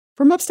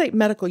From Upstate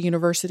Medical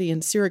University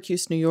in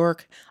Syracuse, New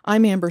York,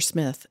 I'm Amber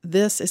Smith.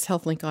 This is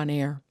HealthLink on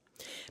Air.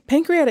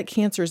 Pancreatic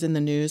cancer is in the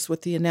news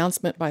with the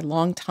announcement by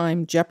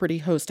longtime Jeopardy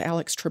host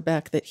Alex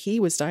Trebek that he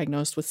was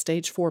diagnosed with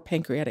stage 4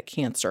 pancreatic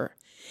cancer.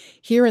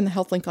 Here in the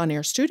HealthLink on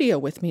Air studio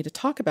with me to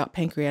talk about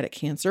pancreatic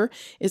cancer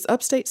is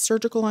Upstate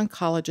surgical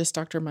oncologist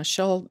Dr.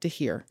 Michelle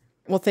DeHeer.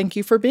 Well, thank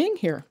you for being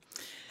here.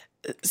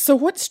 So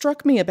what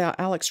struck me about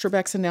Alex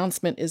Trebek's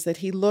announcement is that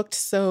he looked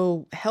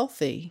so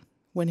healthy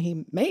when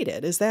he made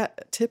it. Is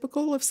that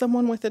typical of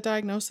someone with a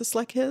diagnosis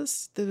like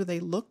his? Do they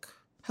look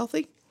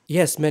healthy?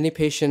 Yes, many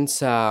patients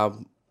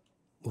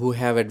who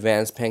have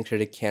advanced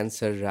pancreatic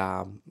cancer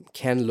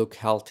can look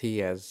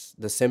healthy, as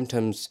the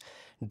symptoms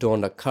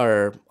don't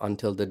occur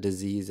until the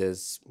disease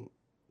is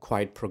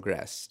quite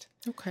progressed.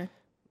 Okay.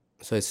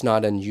 So it's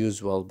not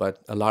unusual, but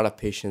a lot of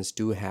patients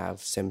do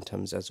have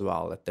symptoms as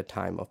well at the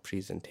time of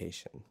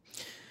presentation.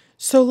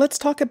 So let's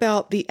talk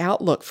about the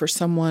outlook for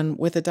someone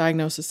with a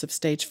diagnosis of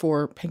stage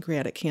 4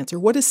 pancreatic cancer.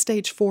 What does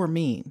stage 4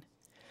 mean?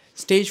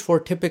 Stage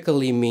 4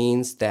 typically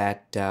means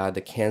that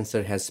the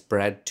cancer has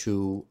spread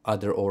to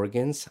other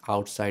organs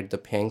outside the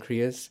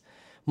pancreas,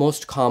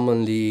 most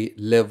commonly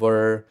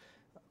liver,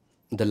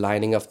 the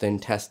lining of the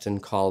intestine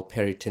called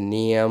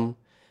peritoneum,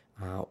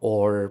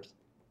 or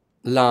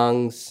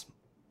lungs,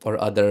 or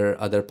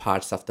other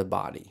parts of the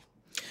body.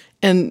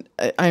 And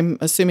I'm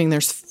assuming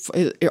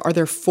are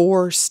there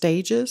 4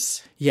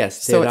 stages?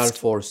 Yes, there are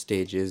 4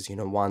 stages,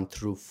 1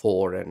 through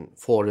 4, and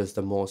 4 is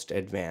the most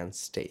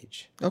advanced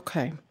stage.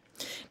 Okay.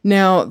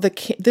 Now,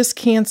 this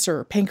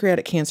cancer,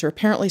 pancreatic cancer,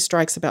 apparently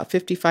strikes about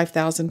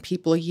 55,000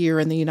 people a year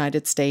in the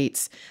United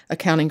States,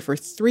 accounting for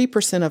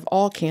 3% of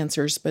all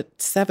cancers, but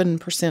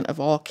 7% of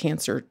all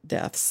cancer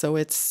deaths. So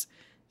it's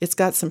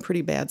got some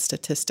pretty bad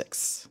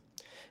statistics.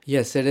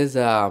 Yes, it is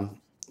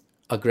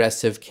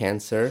aggressive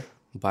cancer,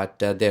 but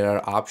there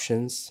are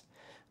options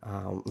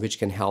which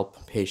can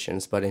help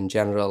patients. But in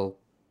general,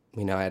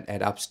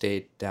 at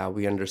Upstate,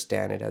 we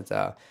understand it as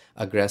a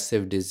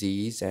aggressive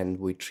disease, and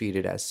we treat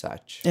it as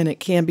such. And it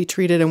can be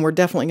treated, and we're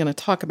definitely going to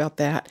talk about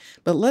that.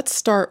 But let's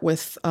start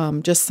with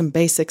just some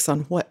basics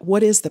on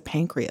what is the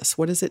pancreas?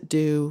 What does it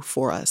do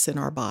for us in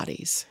our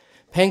bodies?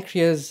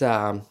 Pancreas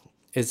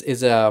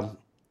is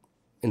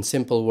in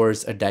simple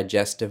words, a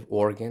digestive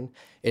organ.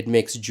 It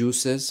makes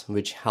juices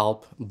which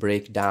help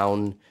break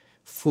down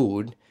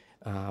food.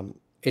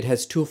 It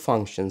has 2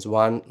 functions.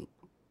 One,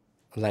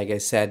 like I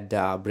said,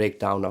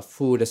 breakdown of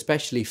food,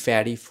 especially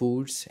fatty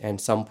foods and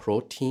some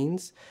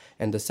proteins.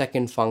 And the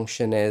second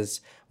function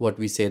is what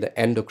we say the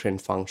endocrine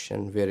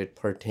function, where it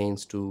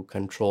pertains to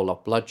control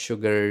of blood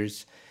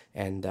sugars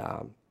and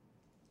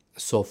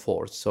so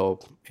forth. So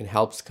it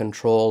helps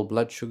control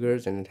blood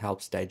sugars and it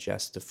helps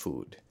digest the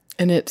food.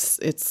 And it's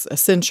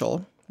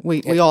essential.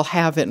 We all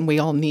have it, and we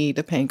all need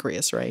a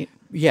pancreas, right?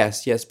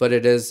 Yes, but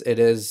it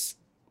is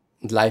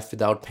life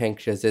without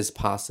pancreas is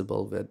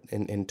possible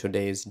in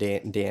today's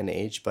day and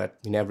age, but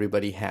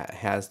everybody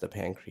has the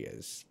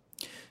pancreas.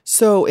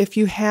 So if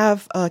you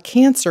have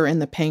cancer in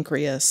the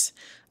pancreas,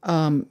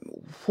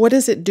 what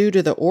does it do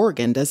to the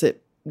organ? Does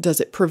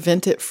it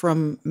prevent it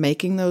from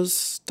making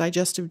those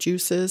digestive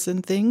juices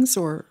and things,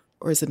 or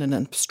is it an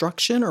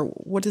obstruction, or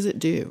what does it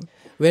do?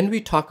 When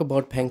we talk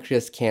about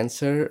pancreas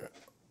cancer,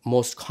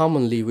 most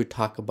commonly we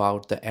talk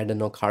about the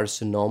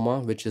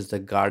adenocarcinoma, which is the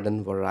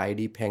garden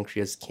variety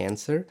pancreas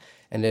cancer.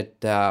 And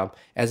it,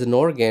 as an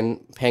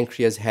organ,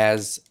 pancreas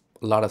has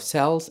a lot of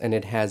cells, and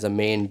it has a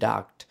main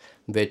duct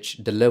which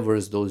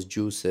delivers those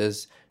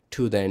juices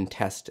to the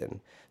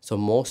intestine. So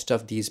most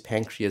of these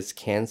pancreas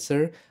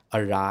cancer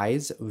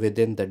arise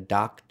within the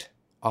duct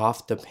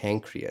of the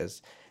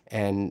pancreas.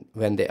 And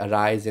when they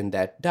arise in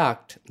that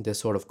duct, they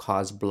sort of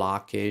cause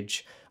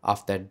blockage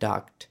of that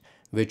duct,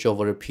 which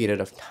over a period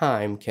of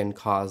time can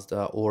cause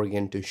the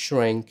organ to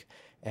shrink,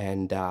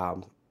 and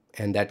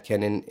that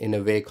can in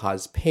a way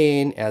cause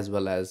pain, as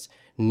well as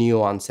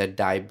new onset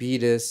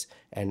diabetes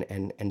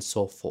and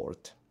so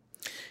forth.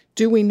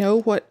 Do we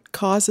know what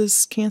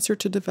causes cancer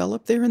to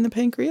develop there in the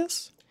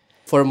pancreas?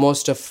 For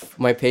most of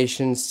my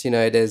patients,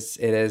 it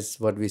is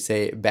what we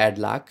say bad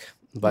luck,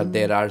 but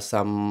there are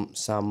some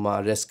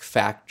risk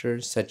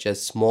factors such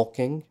as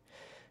smoking,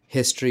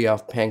 history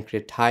of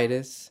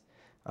pancreatitis.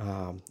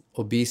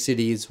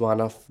 Obesity is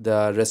one of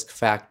the risk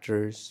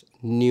factors,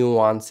 new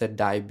onset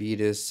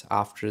diabetes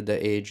after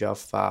the age of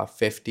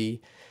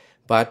 50,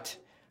 but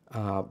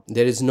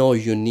there is no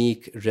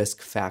unique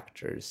risk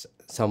factors.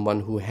 Someone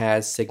who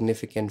has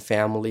significant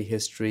family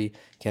history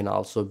can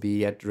also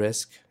be at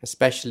risk,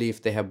 especially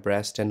if they have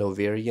breast and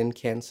ovarian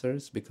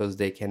cancers, because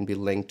they can be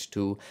linked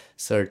to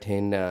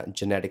certain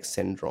genetic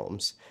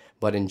syndromes.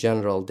 But in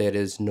general, there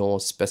is no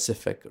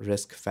specific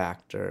risk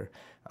factor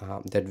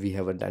that we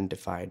have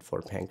identified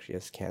for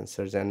pancreas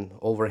cancers, and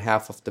over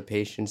half of the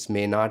patients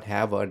may not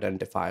have an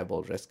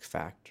identifiable risk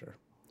factor.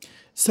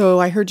 So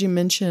I heard you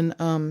mention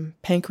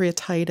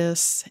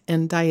pancreatitis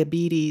and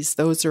diabetes.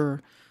 Those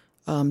are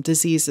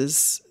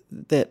diseases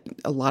that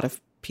a lot of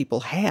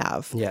people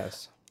have.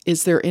 Yes.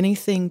 Is there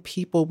anything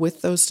people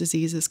with those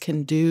diseases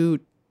can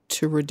do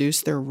to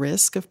reduce their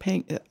risk of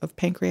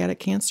pancreatic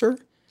cancer?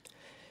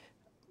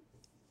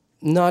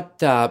 Not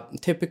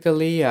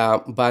typically,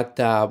 but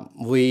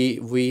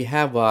we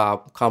have a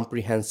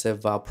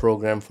comprehensive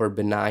program for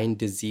benign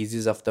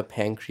diseases of the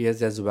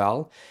pancreas as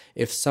well.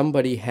 If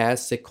somebody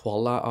has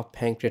sequela of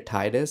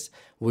pancreatitis,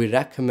 we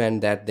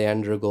recommend that they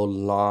undergo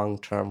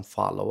long-term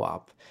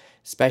follow-up,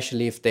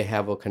 especially if they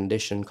have a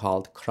condition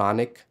called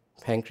chronic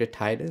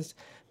pancreatitis,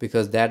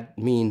 because that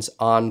means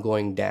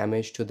ongoing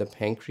damage to the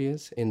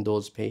pancreas in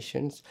those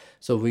patients.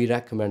 So we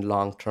recommend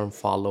long-term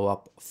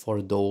follow-up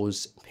for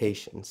those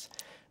patients.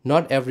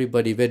 Not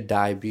everybody with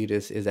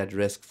diabetes is at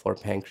risk for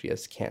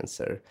pancreas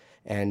cancer,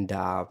 and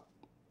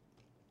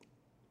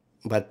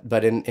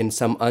but in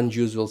some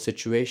unusual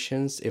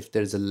situations, if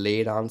there's a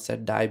late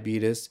onset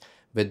diabetes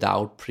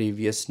without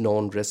previous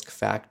known risk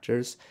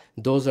factors,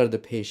 those are the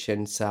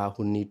patients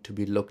who need to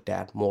be looked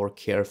at more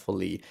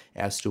carefully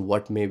as to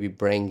what may be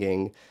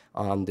bringing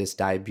on this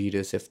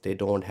diabetes if they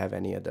don't have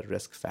any other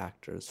risk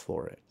factors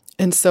for it.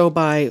 And so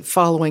by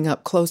following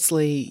up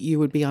closely, you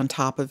would be on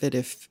top of it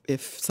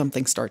if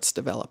something starts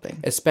developing.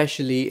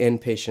 Especially in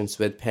patients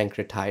with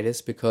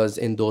pancreatitis, because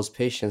in those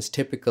patients,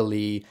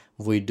 typically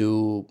we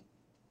do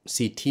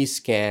CT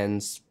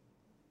scans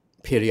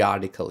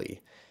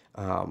periodically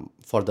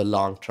for the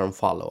long-term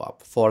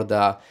follow-up. For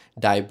the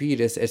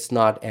diabetes, it's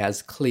not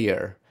as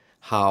clear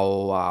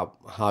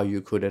how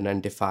you could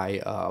identify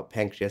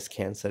pancreas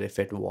cancer if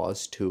it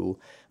was to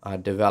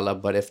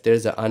develop. But if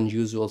there's an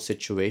unusual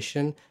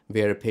situation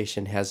where a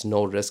patient has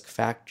no risk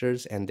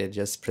factors and they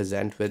just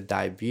present with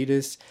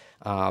diabetes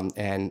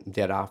and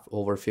they're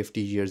over 50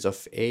 years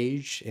of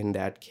age, in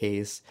that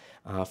case,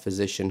 a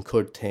physician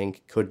could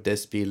think, could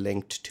this be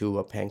linked to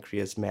a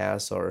pancreas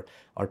mass or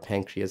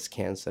pancreas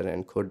cancer,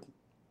 and could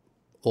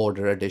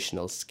order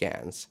additional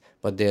scans.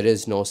 But there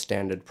is no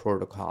standard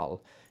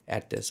protocol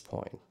at this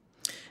point.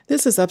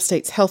 This is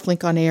Upstate's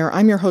HealthLink on Air.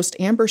 I'm your host,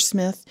 Amber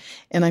Smith,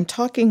 and I'm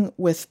talking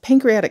with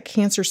pancreatic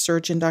cancer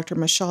surgeon Dr.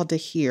 Mashal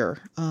Dahir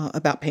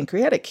about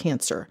pancreatic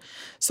cancer.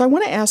 So I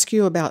want to ask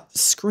you about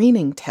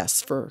screening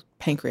tests for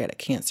pancreatic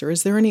cancer.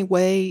 Is there any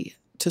way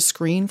to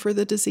screen for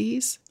the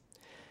disease?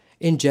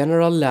 In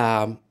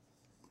general,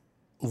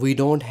 we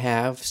don't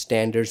have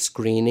standard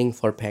screening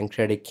for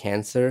pancreatic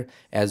cancer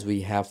as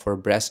we have for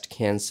breast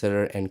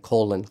cancer and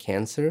colon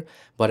cancer,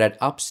 but at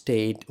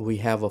Upstate, we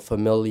have a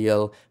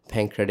familial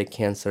pancreatic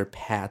cancer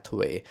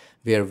pathway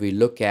where we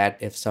look at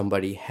if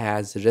somebody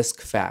has risk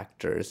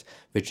factors,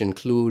 which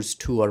includes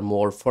 2 or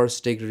more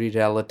first-degree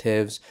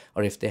relatives,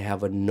 or if they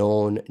have a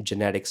known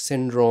genetic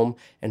syndrome,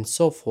 and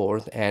so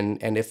forth. And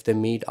if they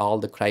meet all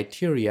the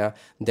criteria,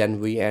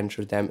 then we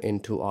enter them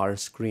into our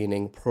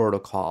screening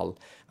protocol.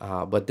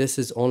 But this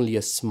is only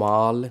a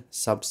small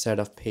subset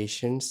of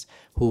patients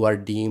who are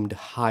deemed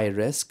high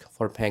risk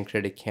for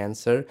pancreatic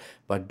cancer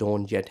but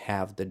don't yet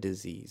have the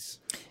disease.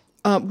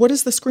 What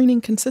does the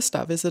screening consist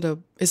of? Is it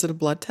a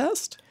blood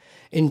test?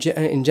 In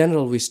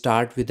general, we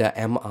start with the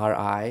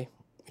MRI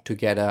to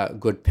get a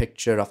good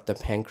picture of the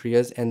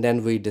pancreas, and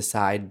then we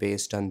decide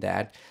based on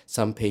that.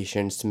 Some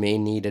patients may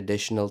need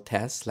additional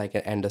tests like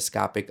an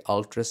endoscopic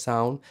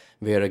ultrasound,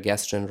 where a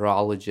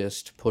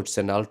gastroenterologist puts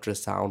an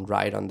ultrasound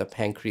right on the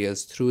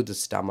pancreas through the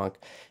stomach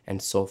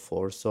and so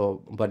forth.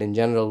 But in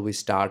general, we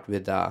start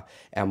with a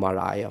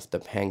MRI of the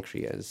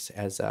pancreas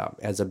as a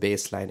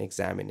baseline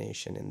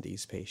examination in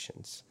these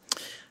patients.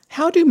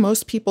 How do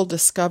most people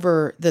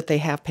discover that they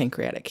have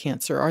pancreatic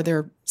cancer? Are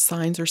there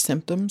signs or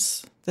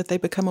symptoms that they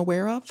become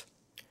aware of?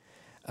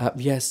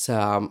 Yes,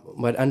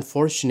 but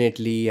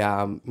unfortunately,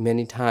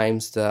 many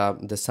times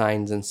the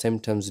signs and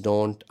symptoms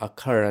don't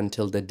occur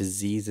until the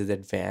disease is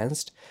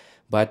advanced.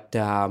 But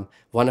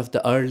one of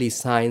the early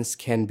signs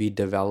can be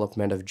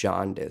development of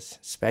jaundice,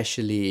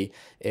 especially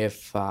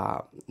if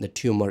the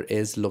tumor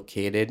is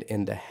located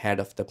in the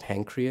head of the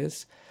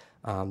pancreas.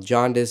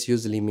 Jaundice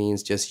usually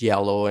means just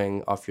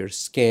yellowing of your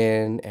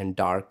skin and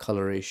dark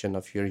coloration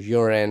of your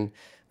urine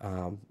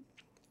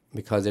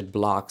because it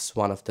blocks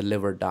one of the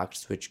liver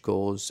ducts which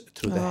goes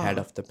through the head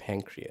of the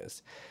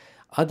pancreas.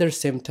 Other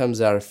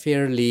symptoms are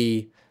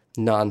fairly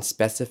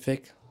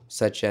nonspecific,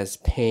 such as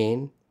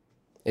pain.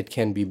 It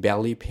can be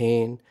belly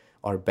pain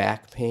or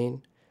back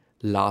pain,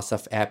 loss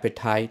of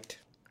appetite,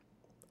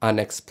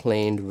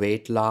 unexplained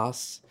weight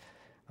loss,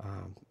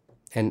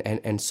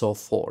 and so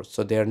forth.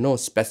 So there are no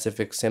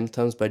specific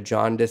symptoms, but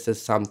jaundice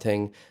is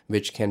something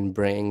which can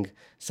bring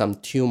some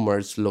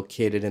tumors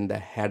located in the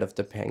head of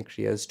the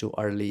pancreas to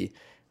early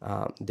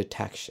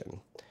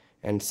detection.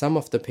 And some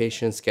of the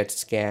patients get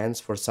scans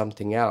for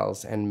something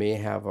else and may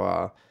have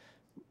a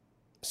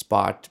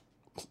spot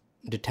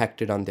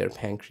detected on their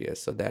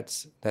pancreas. So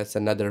that's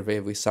another way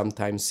we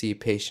sometimes see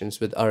patients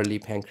with early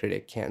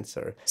pancreatic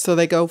cancer. So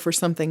they go for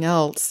something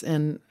else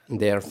and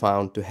they are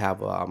found to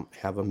have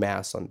a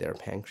mass on their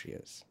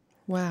pancreas.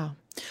 Wow.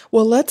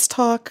 Well, let's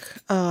talk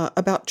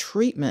about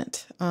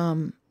treatment.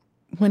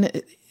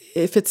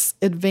 If it's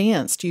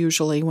advanced,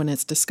 usually when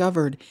it's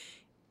discovered,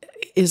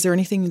 is there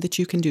anything that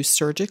you can do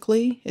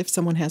surgically if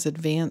someone has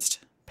advanced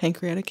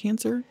pancreatic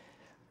cancer?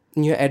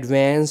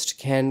 Advanced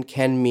can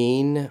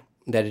mean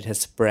that it has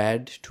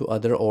spread to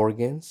other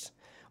organs,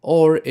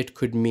 or it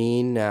could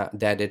mean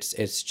that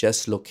it's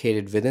just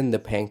located within the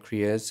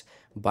pancreas,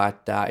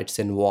 but it's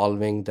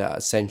involving the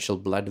essential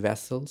blood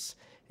vessels,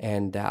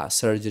 and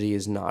surgery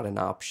is not an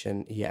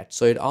option yet.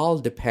 So it all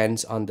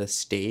depends on the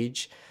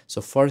stage.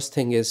 So first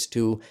thing is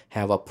to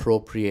have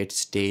appropriate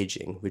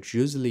staging, which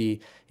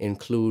usually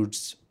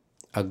includes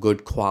a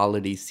good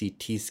quality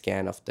CT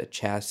scan of the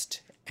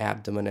chest,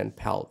 abdomen, and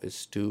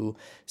pelvis to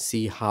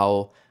see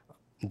how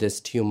this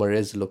tumor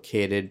is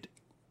located,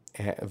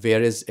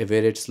 where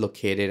it's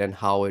located, and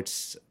how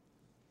it's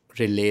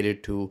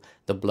related to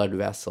the blood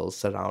vessels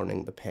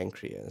surrounding the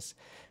pancreas.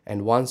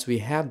 And once we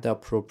have the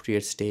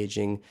appropriate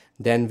staging,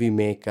 then we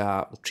make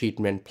a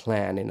treatment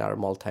plan in our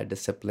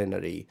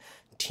multidisciplinary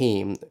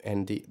team.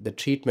 And the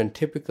treatment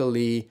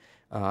typically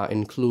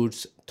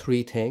includes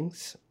three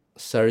things: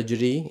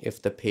 surgery,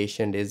 if the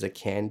patient is a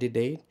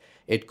candidate.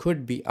 It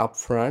could be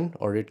upfront,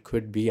 or it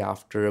could be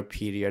after a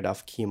period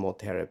of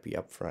chemotherapy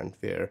upfront,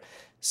 where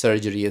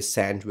surgery is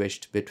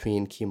sandwiched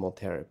between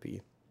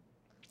chemotherapy.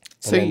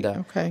 So, And then the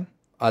okay.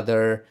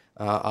 other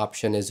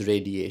option is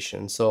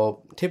radiation.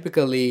 So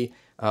typically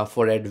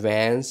for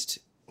advanced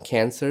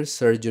cancer,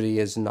 surgery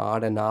is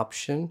not an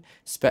option.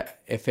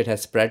 If it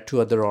has spread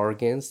to other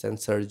organs, then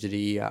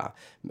surgery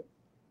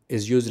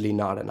is usually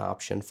not an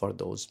option for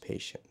those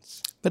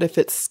patients. But if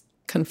it's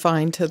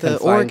confined to the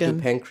Confined organ,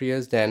 to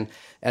pancreas, then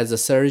as a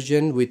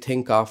surgeon, we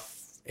think of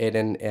it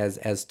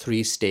as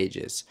three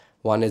stages.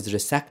 One is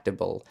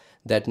resectable.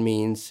 That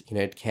means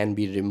it can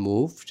be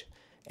removed,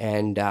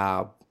 and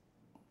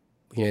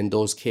in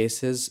those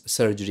cases,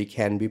 surgery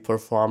can be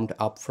performed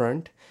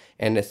upfront.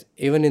 And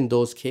even in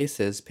those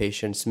cases,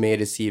 patients may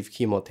receive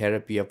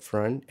chemotherapy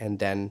upfront and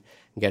then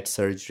get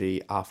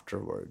surgery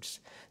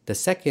afterwards. The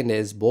second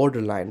is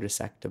borderline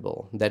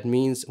resectable. That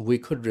means we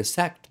could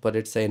resect, but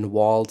it's an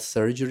involved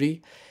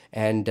surgery,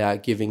 and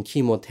giving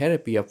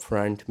chemotherapy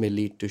upfront may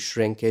lead to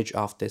shrinkage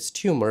of this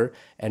tumor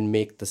and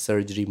make the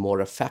surgery more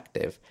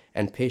effective.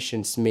 And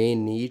patients may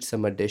need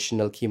some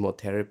additional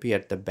chemotherapy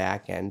at the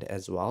back end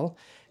as well,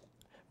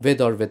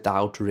 with or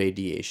without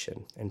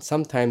radiation. And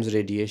sometimes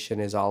radiation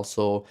is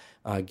also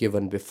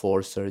given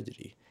before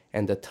surgery.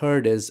 And the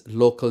third is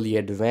locally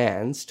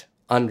advanced,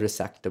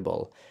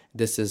 unresectable.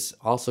 This is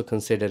also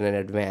considered an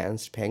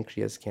advanced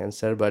pancreas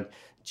cancer, but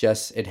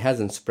just it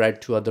hasn't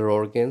spread to other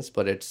organs,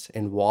 but it's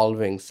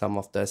involving some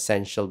of the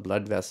essential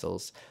blood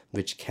vessels,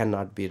 which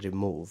cannot be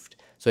removed.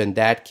 So in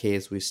that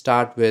case, we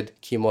start with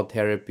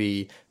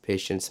chemotherapy.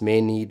 Patients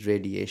may need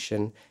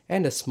radiation,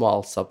 and a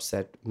small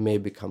subset may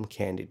become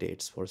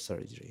candidates for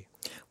surgery.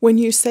 when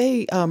you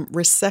say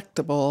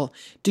resectable,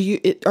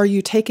 are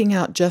you taking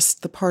out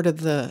just the part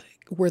of the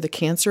where the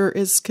cancer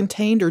is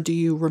contained, or do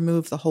you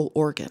remove the whole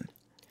organ?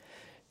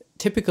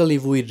 Typically,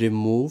 we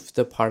remove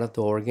the part of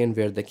the organ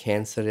where the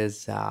cancer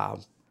is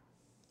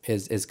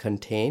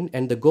contained,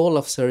 and the goal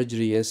of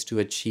surgery is to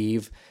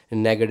achieve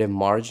negative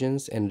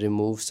margins and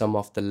remove some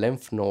of the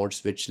lymph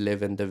nodes which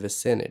live in the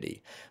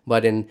vicinity.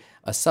 But in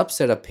a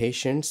subset of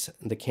patients,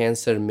 the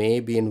cancer may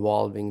be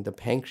involving the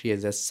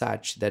pancreas as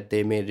such that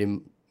they may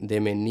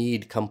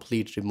need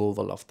complete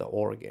removal of the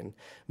organ,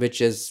 which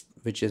is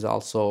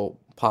also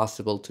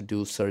possible to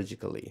do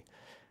surgically.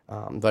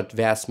 But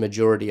vast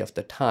majority of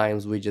the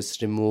times, we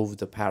just remove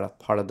the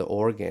part of the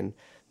organ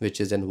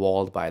which is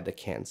involved by the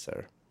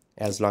cancer,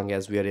 as long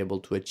as we are able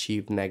to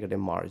achieve negative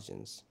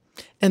margins.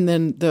 And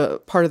then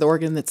the part of the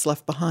organ that's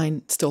left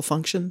behind still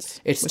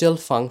functions? It still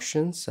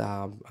functions.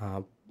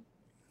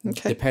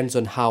 Okay. Depends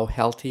on how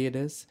healthy it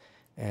is.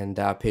 And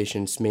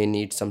patients may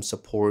need some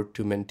support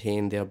to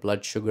maintain their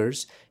blood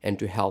sugars and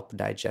to help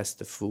digest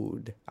the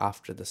food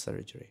after the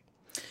surgery.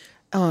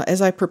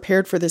 As I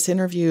prepared for this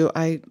interview,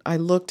 I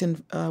looked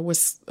and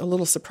was a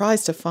little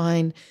surprised to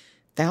find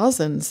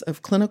thousands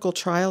of clinical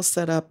trials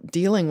set up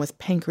dealing with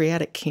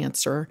pancreatic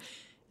cancer.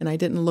 And I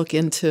didn't look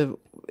into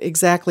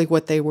exactly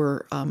what they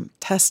were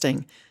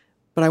testing.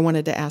 But I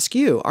wanted to ask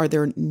you, are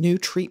there new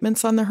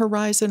treatments on the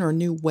horizon or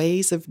new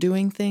ways of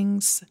doing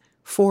things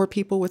for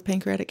people with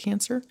pancreatic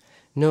cancer?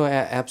 No,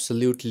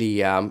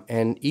 absolutely.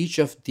 And each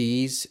of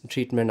these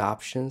treatment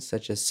options,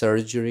 such as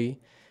surgery,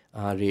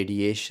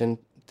 radiation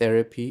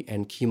therapy,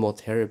 and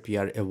chemotherapy,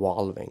 are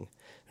evolving.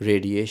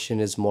 Radiation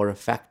is more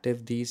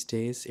effective these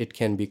days. It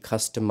can be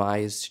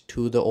customized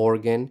to the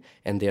organ,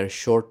 and there are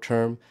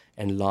short-term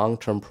and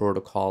long-term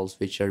protocols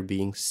which are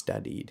being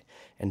studied.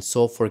 And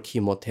so for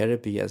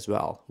chemotherapy as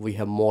well, we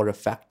have more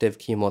effective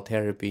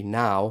chemotherapy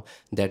now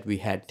than we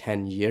had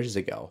 10 years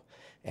ago.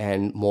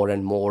 And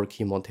more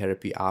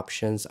chemotherapy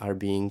options are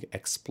being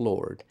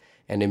explored.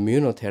 And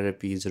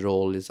immunotherapy's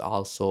role is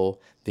also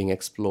being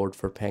explored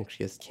for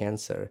pancreas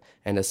cancer,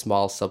 and a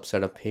small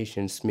subset of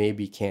patients may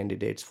be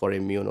candidates for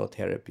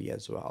immunotherapy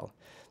as well.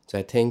 So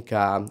I think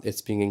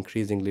it's being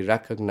increasingly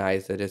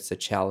recognized that it's a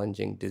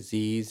challenging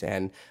disease,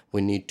 and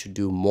we need to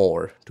do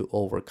more to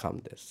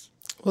overcome this.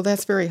 Well,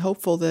 that's very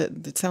hopeful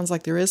that it sounds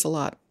like there is a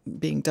lot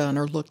being done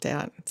or looked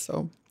at.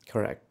 So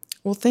Correct.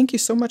 Well, thank you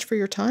so much for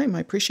your time.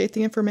 I appreciate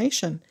the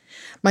information.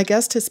 My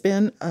guest has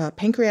been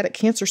pancreatic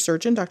cancer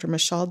surgeon, Dr.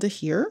 Mishal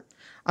Dahir.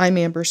 I'm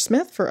Amber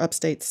Smith for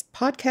Upstate's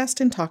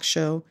podcast and talk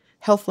show,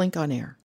 HealthLink on Air.